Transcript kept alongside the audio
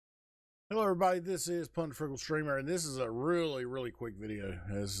Hello everybody, this is Frugal Streamer, and this is a really quick video.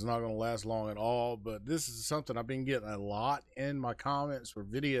 This is not going to last long at all, but this is something I've been getting a lot in my comments for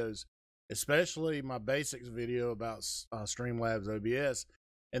videos, especially my basics video about StreamLabs OBS,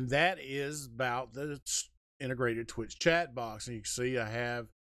 and that is about the integrated Twitch chat box. And you can see I have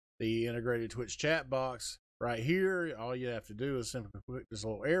the integrated Twitch chat box right here. All you have to do is simply click this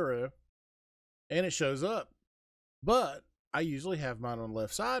little arrow, and it shows up. But I usually have mine on the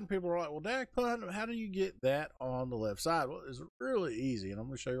left side, and people are like, well, Dak Pun, how do you get that on the left side? Well, it's really easy, and I'm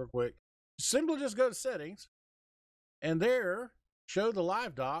going to show you real quick. Simply just go to settings, and there, show the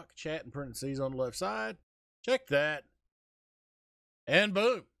live dock, chat in parentheses on the left side. Check that, and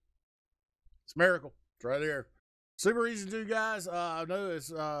boom. It's a miracle. It's right there. Super easy to do, guys. I know it's,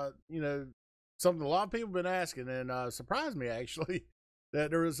 something a lot of people have been asking, and surprised me, actually,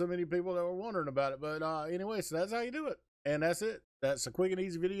 that there was so many people that were wondering about it. But anyway, so that's how you do it. And that's it. That's a quick and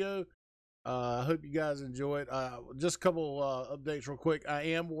easy video. I hope you guys enjoy it. Just a couple updates real quick. I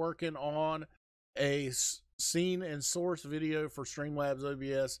am working on a scene and source video for StreamLabs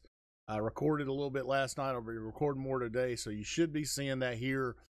OBS. I recorded a little bit last night. I'll be recording more today, so you should be seeing that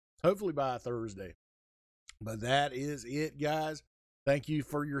here hopefully by Thursday. But that is it, guys. Thank you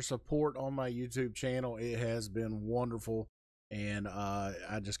for your support on my YouTube channel. It has been wonderful, and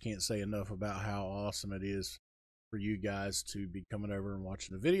I just can't say enough about how awesome it is for you guys to be coming over and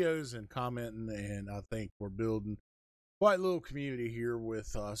watching the videos and commenting. And I think we're building quite a little community here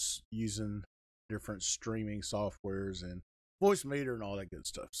with us using different streaming softwares and voice meter and all that good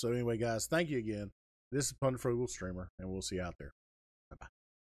stuff. So anyway, guys, thank you again. This is Frugal Streamer, and we'll see you out there.